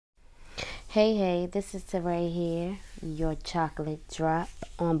Hey, this is Teray here, your chocolate drop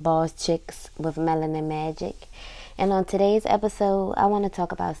on Boss Chicks with Melanin Magic. And on today's episode, I want to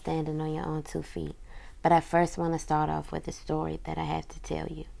talk about standing on your own 2 feet. But I first want to start off with a story that I have to tell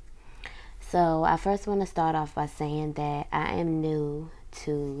you. So I first want to start off by saying that I am new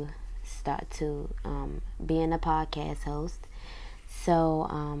to being a podcast host. So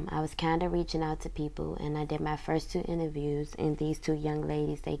I was kind of reaching out to people, and I did my first 2 interviews, and these 2 young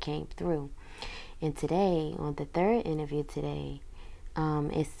ladies, they came through. And today, on the third interview today,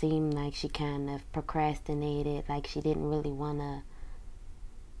 it seemed like she kind of procrastinated, like she didn't really want to,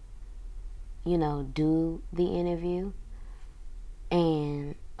 do the interview.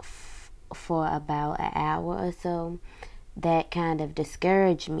 And for about an hour or so, that kind of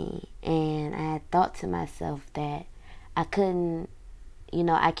discouraged me. And I had thought to myself that I couldn't,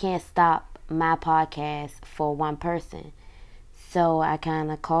 I can't stop my podcast for one person. So I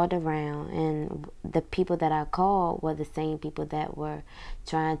kind of called around, and the people that I called were the same people that were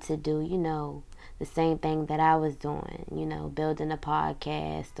trying to do, the same thing that I was doing, building a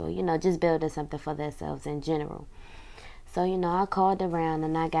podcast or, just building something for themselves in general. So, I called around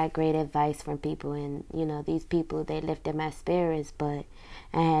and I got great advice from people, and, these people, they lifted my spirits. But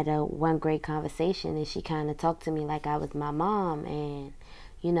I had one great conversation, and she kind of talked to me like I was my mom, and,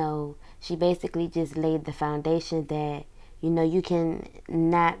 she basically just laid the foundation that, you can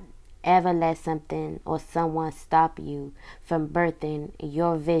not ever let something or someone stop you from birthing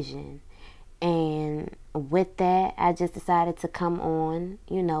your vision. And with that, I just decided to come on,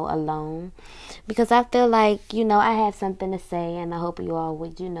 alone. Because I feel like, I have something to say, and I hope you all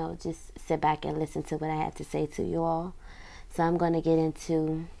would, just sit back and listen to what I have to say to you all. So I'm going to get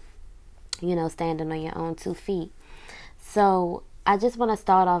into, standing on your own 2 feet. So I just want to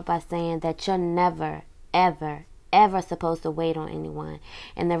start off by saying that you're never, ever supposed to wait on anyone.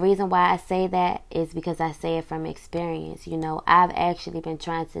 And the reason why I say that is because I say it from experience. I've actually been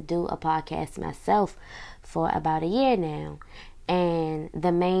trying to do a podcast myself for about a year now. And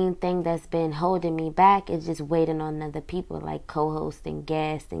the main thing that's been holding me back is just waiting on other people, like co-hosts and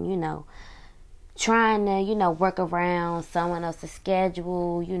guests, and, trying to, work around someone else's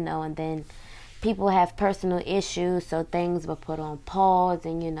schedule, and then people have personal issues, so things were put on pause,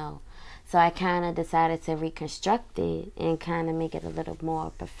 and, so I kind of decided to reconstruct it and kind of make it a little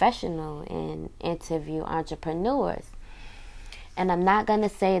more professional and interview entrepreneurs. And I'm not going to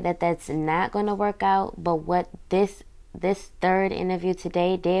say that that's not going to work out, but what this third interview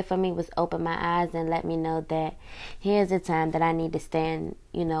today did for me was open my eyes and let me know that here's the time that I need to stand,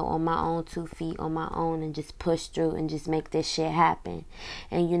 on my own 2 feet, on my own, and just push through and just make this shit happen.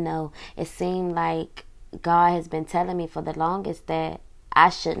 And, it seemed like God has been telling me for the longest that I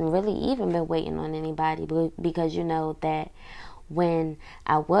shouldn't really even been waiting on anybody, because that when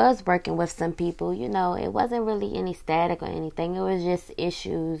I was working with some people, it wasn't really any static or anything. It was just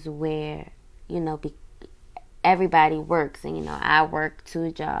issues where, everybody works, and, I work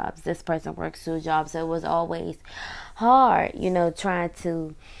 2 jobs. This person works 2 jobs. So it was always hard, trying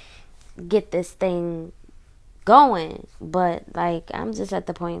to get this thing going. But I'm just at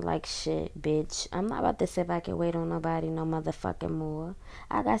the point like, shit, bitch, I'm not about to sit back and wait on nobody no motherfucking more.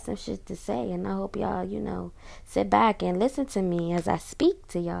 I got some shit to say, and I hope y'all, sit back and listen to me as I speak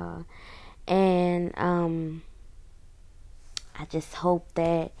to y'all. And I just hope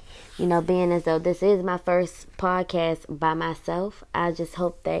that, being as though this is my first podcast by myself, I just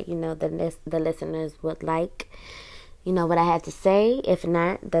hope that, the listeners would like, what I had to say. If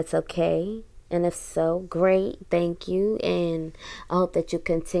not, that's okay. And if so, great, thank you. And I hope that you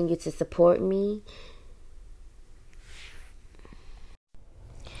continue to support me.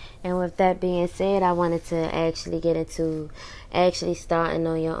 And with that being said, I wanted to actually get into starting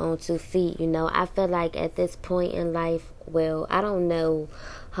on your own 2 feet. I feel like at this point in life, well, I don't know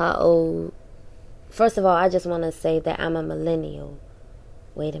how old. First of all, I just want to say that I'm a millennial.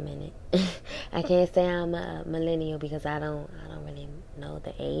 Wait a minute. I can't say I'm a millennial because I don't really know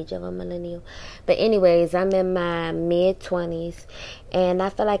the age of a millennial. But anyways, I'm in my mid-20s. And I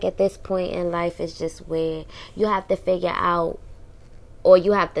feel like at this point in life, it's just where you have to figure out, or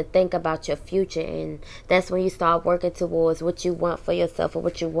you have to think about your future, and that's when you start working towards what you want for yourself or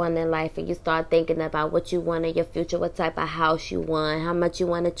what you want in life, and you start thinking about what you want in your future, what type of house you want, how much you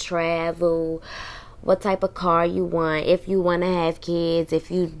want to travel, what type of car you want, if you want to have kids, if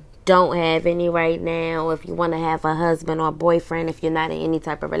you don't have any right now, if you want to have a husband or a boyfriend, if you're not in any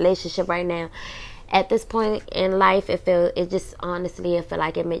type of relationship right now. At this point in life, it feel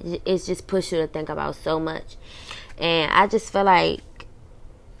like it's just push you to think about so much. And I just feel like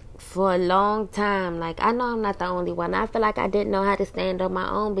for a long time. Like, I know I'm not the only one. I feel like I didn't know how to stand on my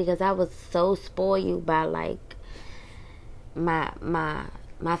own because I was so spoiled by, like, my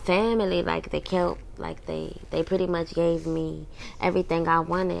family. Like, they kept, like, they pretty much gave me everything I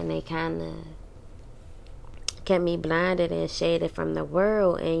wanted, and they kind of kept me blinded and shaded from the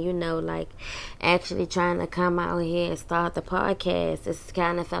world. And, you know, like, actually trying to come out here and start the podcast, it's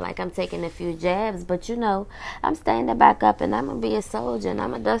kind of felt like I'm taking a few jabs, but, you know, I'm standing back up, and I'm gonna be a soldier, and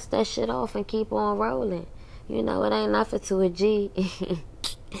I'm gonna dust that shit off and keep on rolling. You know, it ain't nothing to a G.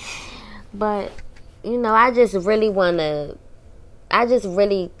 But, you know, I just really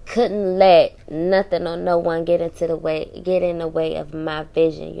couldn't let nothing or no one get in the way of my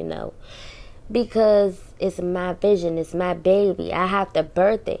vision, you know, because it's my vision, it's my baby. I have to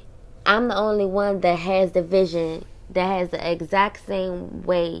birth it. I'm the only one that has the vision, that has the exact same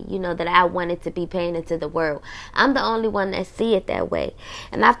way, you know, that I want it to be painted to the world. I'm the only one that see it that way.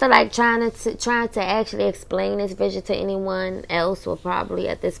 And I feel like trying to actually explain this vision to anyone else will probably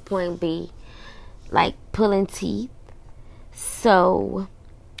at this point be like pulling teeth. So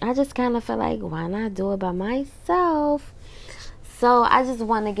I just kind of feel like, why not do it by myself? So I just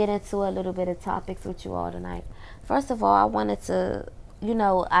want to get into a little bit of topics with you all tonight. First of all, I wanted to, you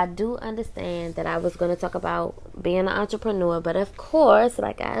know, I do understand that I was going to talk about being an entrepreneur, but of course,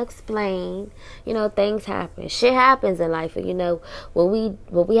 like I explained, you know, things happen. Shit happens in life, and, you know, what we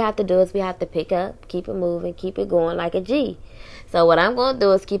have to do is we have to pick up, keep it moving, keep it going like a G. So what I'm going to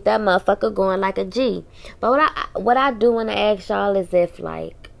do is keep that motherfucker going like a G. But what I do want to ask y'all is if,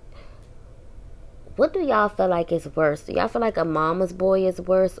 like, what do y'all feel like is worse? Do y'all feel like a mama's boy is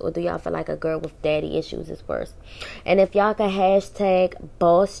worse, or do y'all feel like a girl with daddy issues is worse? And if y'all can hashtag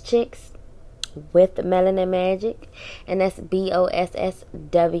boss chicks with Melanin Magic, and that's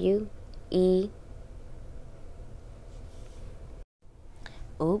BOSSWE.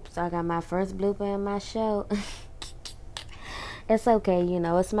 Oops, I got my first blooper in my show. It's okay, you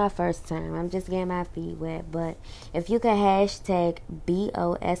know, it's my first time. I'm just getting my feet wet. But if you can hashtag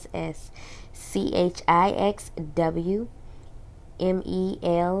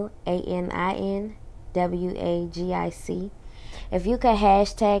BOSSCHIXWMELANINWAGIC. If you could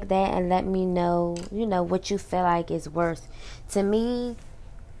hashtag that and let me know, you know, what you feel like is worse. To me,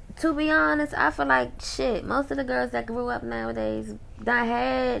 to be honest, I feel like shit. Most of the girls that grew up nowadays done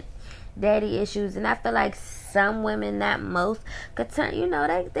had daddy issues, and I feel like some women, not most, could turn, you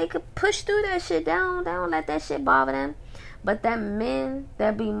know, they could push through that shit. They don't let that shit bother them. But that men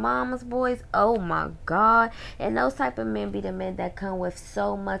that be mama's boys, oh my God. And those type of men be the men that come with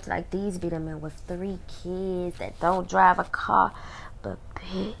so much. Like, these be the men with 3 kids that don't drive a car. But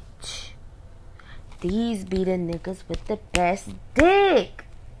bitch, these be the niggas with the best dick.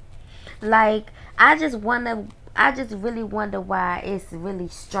 Like, I just really wonder why it's really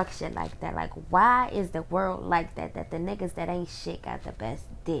structured like that. Like, why is the world like that? That the niggas that ain't shit got the best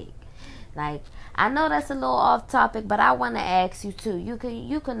dick. Like, I know that's a little off topic, but I want to ask you too. You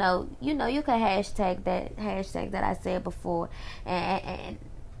can know, you know, you can hashtag that I said before, and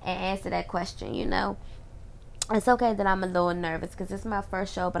answer that question. You know, it's okay that I'm a little nervous because it's my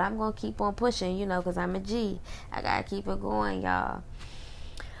first show, but I'm gonna keep on pushing. You know, because I'm a G. I gotta keep it going, y'all.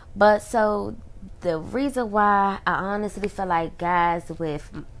 But so the reason why I honestly feel like guys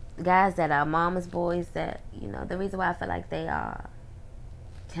that are mama's boys, that, you know, the reason why I feel like they are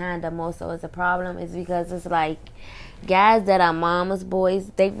kind of more so is a problem is because it's like guys that are mama's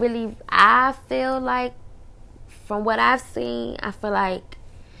boys, they really, I feel like, from what I've seen, I feel like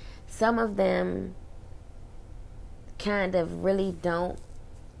some of them kind of really don't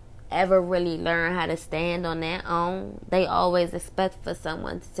ever really learn how to stand on their own. They always expect for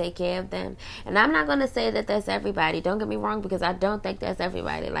someone to take care of them. And I'm not going to say that that's everybody. Don't get me wrong, because I don't think that's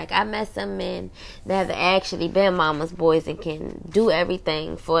everybody. Like, I met some men that have actually been mama's boys and can do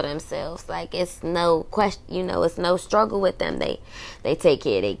everything for themselves. Like, it's no question, you know, it's no struggle with them. They take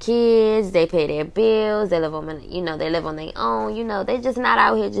care of their kids, they pay their bills, they live on, you know, they live on their own, you know, they just not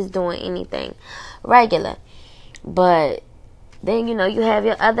out here just doing anything regular. But then, you know, you have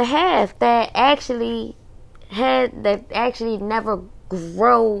your other half that actually never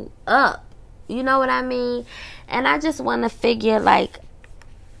grow up. You know what I mean? And I just want to figure, like,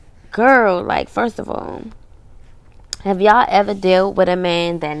 girl, like, first of all, have y'all ever dealt with a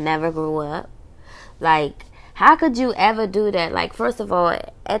man that never grew up? Like, how could you ever do that? Like, first of all,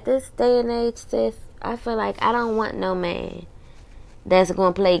 at this day and age, sis, I feel like I don't want no man that's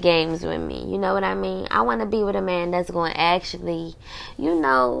going to play games with me. You know what I mean? I want to be with a man that's going to actually, you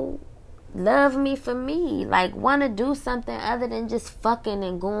know, love me for me. Like, want to do something other than just fucking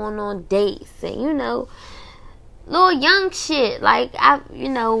and going on dates. And, you know, little young shit. Like,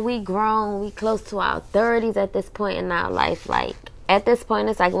 we grown, we close to our 30s at this point in our life. Like, at this point,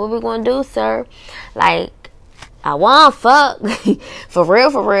 it's like, what we gonna do, sir? Like, I want fuck for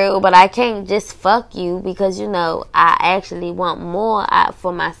real, but I can't just fuck you because I actually want more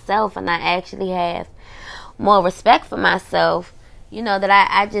for myself, and I actually have more respect for myself. That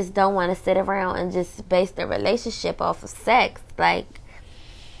I just don't want to sit around and just base the relationship off of sex. Like,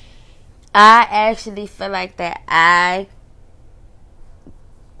 I actually feel like that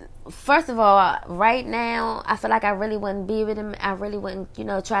first of all, right now, I feel like I really wouldn't be with him. I really wouldn't,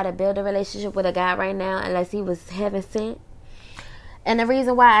 try to build a relationship with a guy right now unless he was heaven sent. And the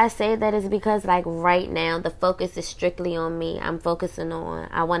reason why I say that is because, like, right now, the focus is strictly on me. I'm focusing on,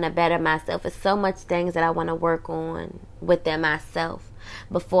 I want to better myself. There's so much things that I want to work on within myself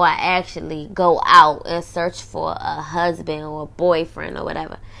before I actually go out and search for a husband or a boyfriend or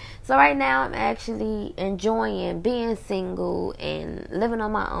whatever. So right now, I'm actually enjoying being single and living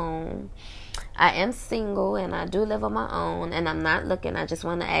on my own. I am single and I do live on my own, and I'm not looking. I just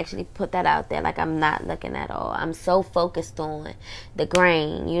want to actually put that out there. Like, I'm not looking at all. I'm so focused on the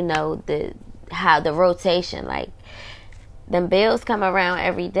grain, the rotation. Like, them bills come around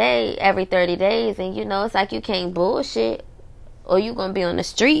every day, every 30 days, and it's like you can't bullshit or you gonna be on the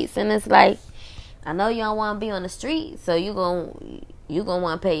streets. And it's like, I know you don't want to be on the streets, so you gonna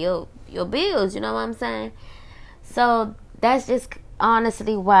want to pay your bills. You know what I'm saying? So that's just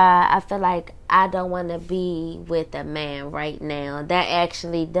honestly why I feel like I don't want to be with a man right now that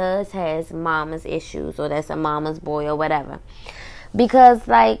actually has mama's issues, or that's a mama's boy or whatever. Because,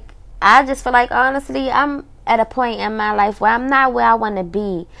 like, I just feel like, honestly, I'm at a point in my life where I'm not where I want to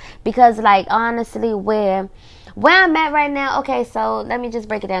be. Because, like, honestly, where I'm at right now, okay, so let me just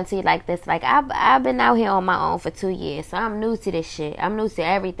break it down to you like this. Like, I've been out here on my own for 2 years, so I'm new to this shit. I'm new to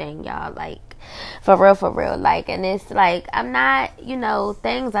everything, y'all. Like, for real. Like, and it's like, I'm not,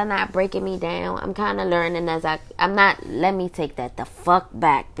 things are not breaking me down. I'm kind of learning let me take that the fuck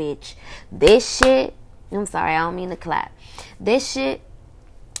back, bitch. This shit, I'm sorry, I don't mean to clap. This shit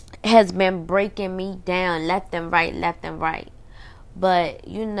has been breaking me down left and right. But,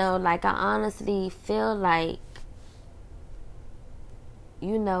 like, I honestly feel like,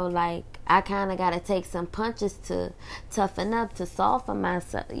 I kind of got to take some punches to toughen up, to soften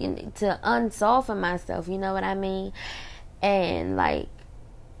myself, to unsoften myself, you know what I mean? And, like,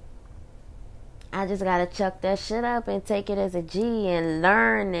 I just got to chuck that shit up and take it as a G and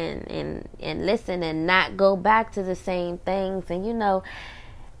learn and listen and not go back to the same things. And,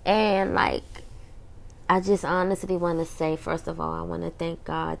 and, like, I just honestly want to say, first of all, I want to thank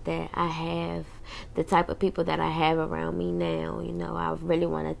God that I have the type of people that I have around me now. I really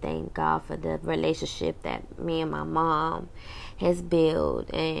want to thank God for the relationship that me and my mom has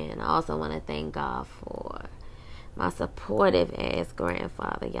built. And I also want to thank God for my supportive ass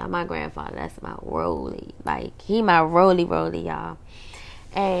grandfather, y'all. My grandfather, that's my rolly. Like, he my rolly, y'all.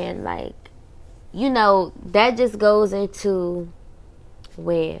 And, like, that just goes into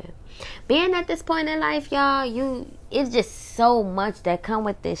where being at this point in life, y'all, it's just so much that come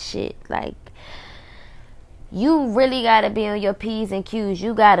with this shit. Like, you really gotta be on your P's and Q's.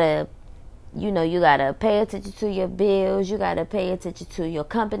 You gotta pay attention to your bills. You gotta pay attention to your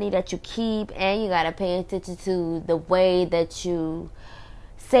company that you keep, and you gotta pay attention to the way that you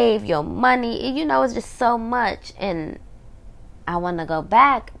save your money. It's just so much. And I want to go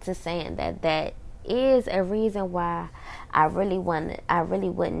back to saying that is a reason why I really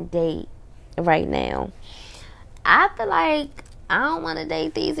wouldn't date right now. I feel like I don't want to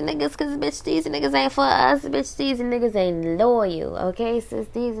date these niggas because, bitch, these niggas ain't for us. Bitch, these niggas ain't loyal, okay? Sis,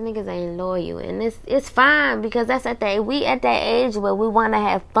 these niggas ain't loyal. And it's fine because we at that age where we want to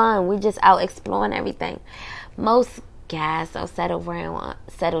have fun. We just out exploring everything. Most guys don't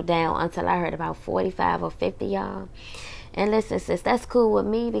settle down until I heard about 45 or 50, y'all. And listen, sis, that's cool with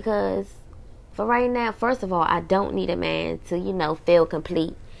me because for right now, first of all, I don't need a man to, feel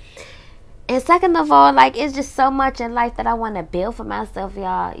complete. And second of all, like, it's just so much in life that I want to build for myself,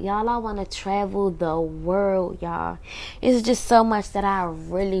 y'all. I want to travel the world, y'all. It's just so much that I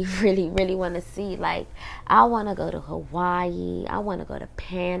really, really, really want to see. Like, I want to go to Hawaii. I want to go to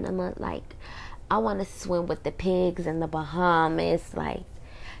Panama. Like, I want to swim with the pigs in the Bahamas. Like,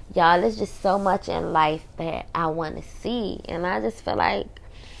 y'all, there's just so much in life that I want to see. And I just feel like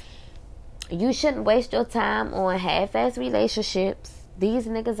you shouldn't waste your time on half-ass relationships. These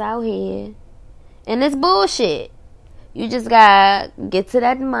niggas out here, and it's bullshit. You just gotta get to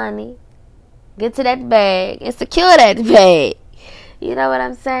that money, get to that bag, and secure that bag. You know what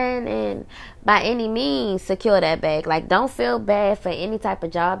I'm saying? And by any means, secure that bag. Like, don't feel bad for any type of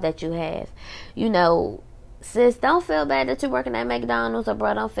job that you have. sis, don't feel bad that you're working at McDonald's, or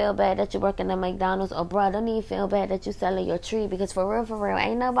bro, don't feel bad that you're working at McDonald's, or bro, don't even feel bad that you're selling your tree, because for real,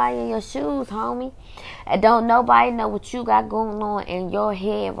 ain't nobody in your shoes, homie. And don't nobody know what you got going on in your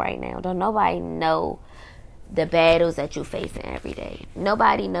head right now. Don't nobody know the battles that you're facing every day.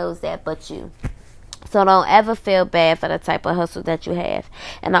 Nobody knows that but you. So don't ever feel bad for the type of hustle that you have.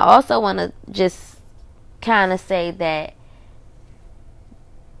 And I also want to just kind of say that,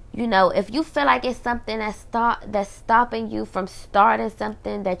 you know, if you feel like it's something that's stopping you from starting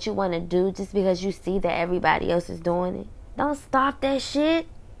something that you want to do just because you see that everybody else is doing it, don't stop that shit.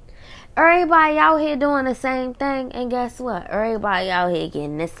 Everybody out here doing the same thing, and guess what? Everybody out here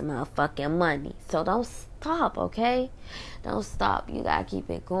getting this motherfucking money. So don't stop, okay? Don't stop. You gotta keep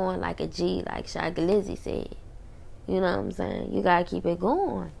it going like a G, like Shy Glizzy said. You know what I'm saying? You gotta keep it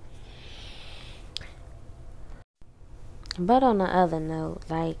going. But on the other note,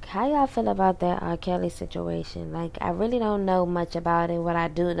 like, how y'all feel about that R. Kelly situation? Like, I really don't know much about it. What I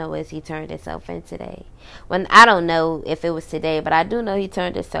do know is he turned himself in today. When I don't know if it was today, but I do know he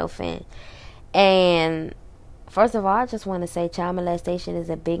turned himself in. And first of all, I just want to say child molestation is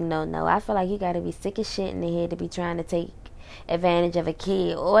a big no-no. I feel like you got to be sick as shit in the head to be trying to take advantage of a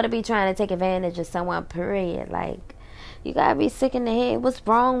kid, or to be trying to take advantage of someone, period. Like, you gotta be sick in the head. What's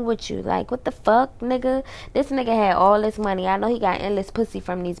wrong with you? Like, what the fuck, nigga? This nigga had all this money. I know he got endless pussy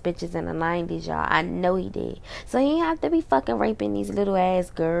from these bitches in the 90s, y'all. I know he did. So he ain't have to be fucking raping these little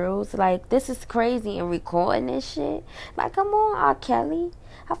ass girls. Like, this is crazy, and recording this shit. Like, come on, R. Kelly.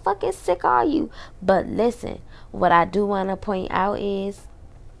 How fucking sick are you? But listen, what I do want to point out is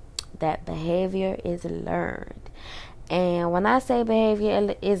that behavior is learned. And when I say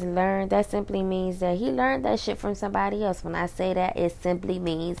behavior is learned, that simply means that he learned that shit from somebody else. When I say that, it simply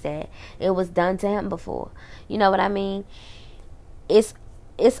means that it was done to him before. You know what I mean? It's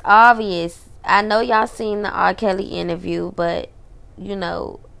obvious. I know y'all seen the R. Kelly interview, but, you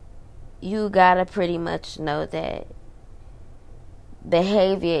know, you gotta pretty much know that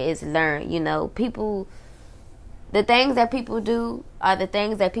behavior is learned. You know, people, the things that people do are the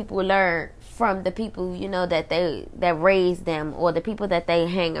things that people learn from the people, you know, that raised them, or the people that they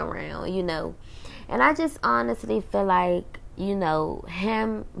hang around, you know. And I just honestly feel like, you know,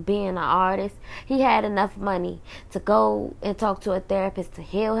 him being an artist, he had enough money to go and talk to a therapist to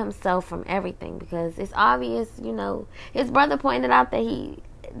heal himself from everything, because it's obvious, you know, his brother pointed out that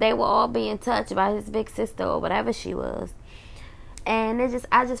they were all being touched by his big sister or whatever she was. And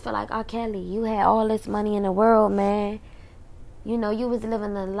I just feel like, R. Kelly, you had all this money in the world, man. You know, you was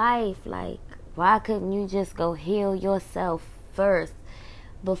living a life. Like, why couldn't you just go heal yourself first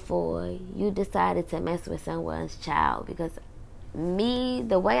before you decided to mess with someone's child? Because me,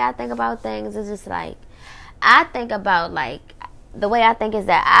 the way I think about things is just like, I think about, like, the way I think is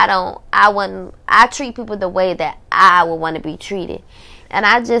that I treat people the way that I would want to be treated. And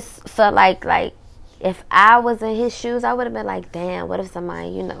I just felt like if I was in his shoes, I would have been like, damn, what if somebody,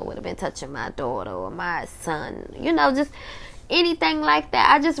 you know, would have been touching my daughter or my son? You know, just anything like that.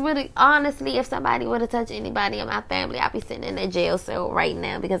 I just really, honestly, if somebody would have touched anybody in my family, I'd be sitting in a jail cell right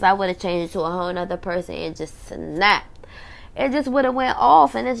now, because I would have changed to a whole nother person and just snapped. It just would have went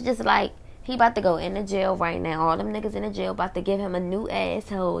off. And it's just like, he about to go in the jail right now. All them niggas in the jail about to give him a new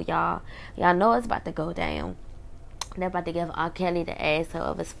asshole, y'all. Y'all know it's about to go down. They're about to give R. Kelly the asshole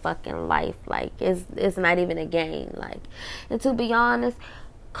of his fucking life. Like, it's not even a game. Like, and to be honest,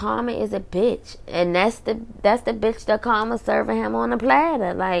 Karma is a bitch, and that's the bitch that Karma serving him on a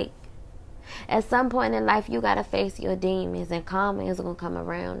platter. Like, at some point in life, you gotta face your demons, and Karma is gonna come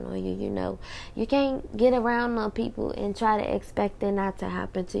around on you. You know, you can't get around on people and try to expect it not to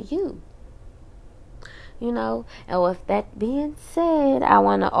happen to you. You know, and with that being said, I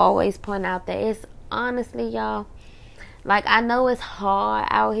want to always point out that it's honestly, y'all, like, I know it's hard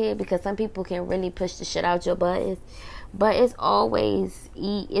out here because some people can really push the shit out your buttons, but it's always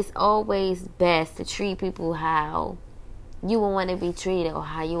best to treat people how you would want to be treated, or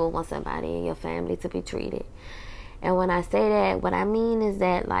how you would want somebody in your family to be treated. And when I say that, what I mean is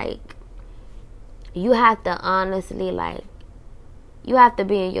that, like, you have to honestly, like, you have to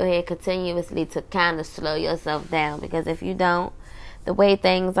be in your head continuously to kind of slow yourself down, because if you don't, the way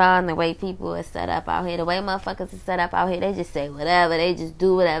things are and the way people are set up out here, the way motherfuckers are set up out here, they just say whatever, they just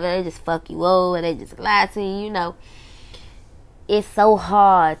do whatever, they just fuck you over, they just lie to you, you know. It's so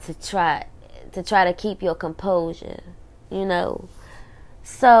hard to try to keep your composure, you know.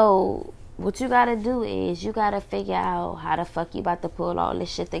 So what you gotta do is you gotta figure out how the fuck you about to pull all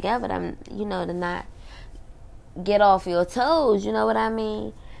this shit together, you know, to not get off your toes, you know what I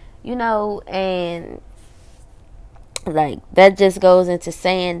mean? You know, and like, that just goes into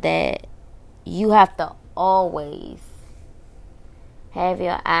saying that you have to always have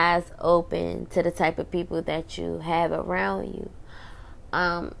your eyes open to the type of people that you have around you.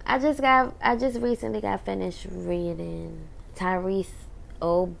 I just recently got finished reading Tyrese's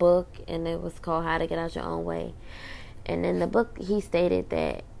old book, and it was called How to Get Out Your Own Way. And in the book, he stated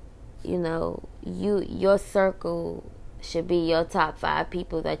that, your circle should be your top 5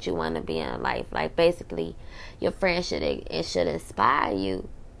 people that you want to be in life. Like, basically, your friends should inspire you.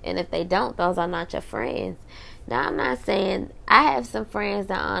 And if they don't, those are not your friends. Now, I'm not saying, I have some friends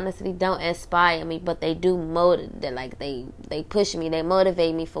that honestly don't inspire me, but they do they push me, they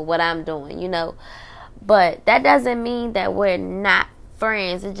motivate me for what I'm doing, But that doesn't mean that we're not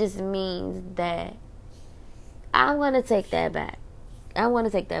friends. It just means that I want to take that back.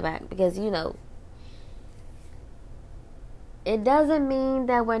 Because, it doesn't mean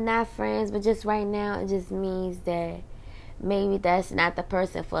that we're not friends, but just right now, it just means that maybe that's not the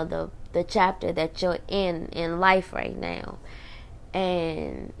person for the chapter that you're in life right now.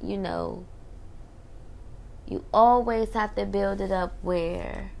 And, you always have to build it up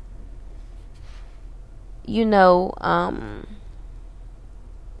where, you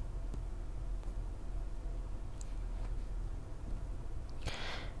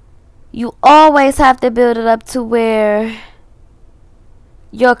always have to build it up to where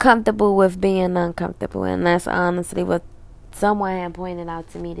you're comfortable with being uncomfortable. And that's honestly what someone had pointed out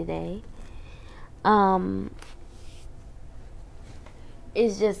to me today.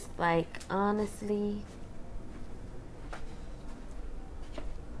 It's just like, honestly,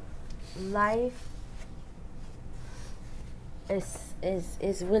 life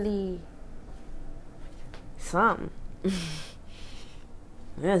is really something.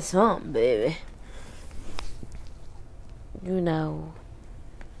 It's something, baby.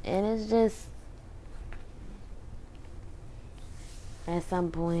 And it's just, at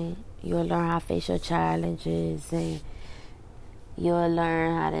some point, you'll learn how to face your challenges, and you'll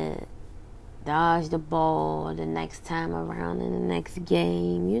learn how to dodge the ball the next time around in the next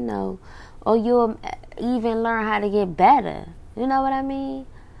game, or you'll even learn how to get better. You know what I mean?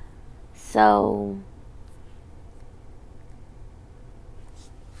 So,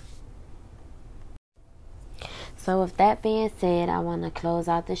 with that being said, I want to close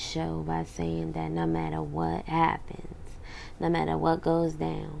out the show by saying that no matter what happens, no matter what goes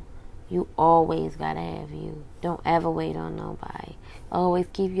down, you always gotta have you. Don't ever wait on nobody. Always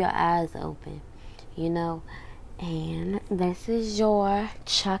keep your eyes open, And this is your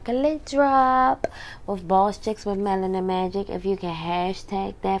chocolate drop with Boss Chicks with Melanin Magic. If you can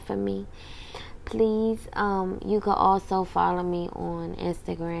hashtag that for me, please. You can also follow me on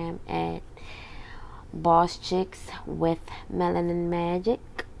Instagram at Boss Chicks with Melanin Magic,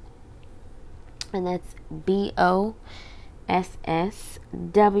 and that's BOSSWMELANINMAGIC.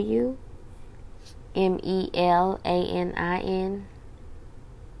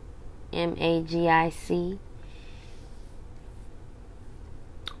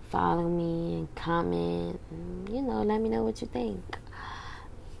 Follow me and comment, let me know what you think.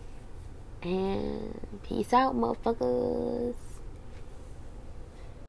 And peace out, motherfuckers.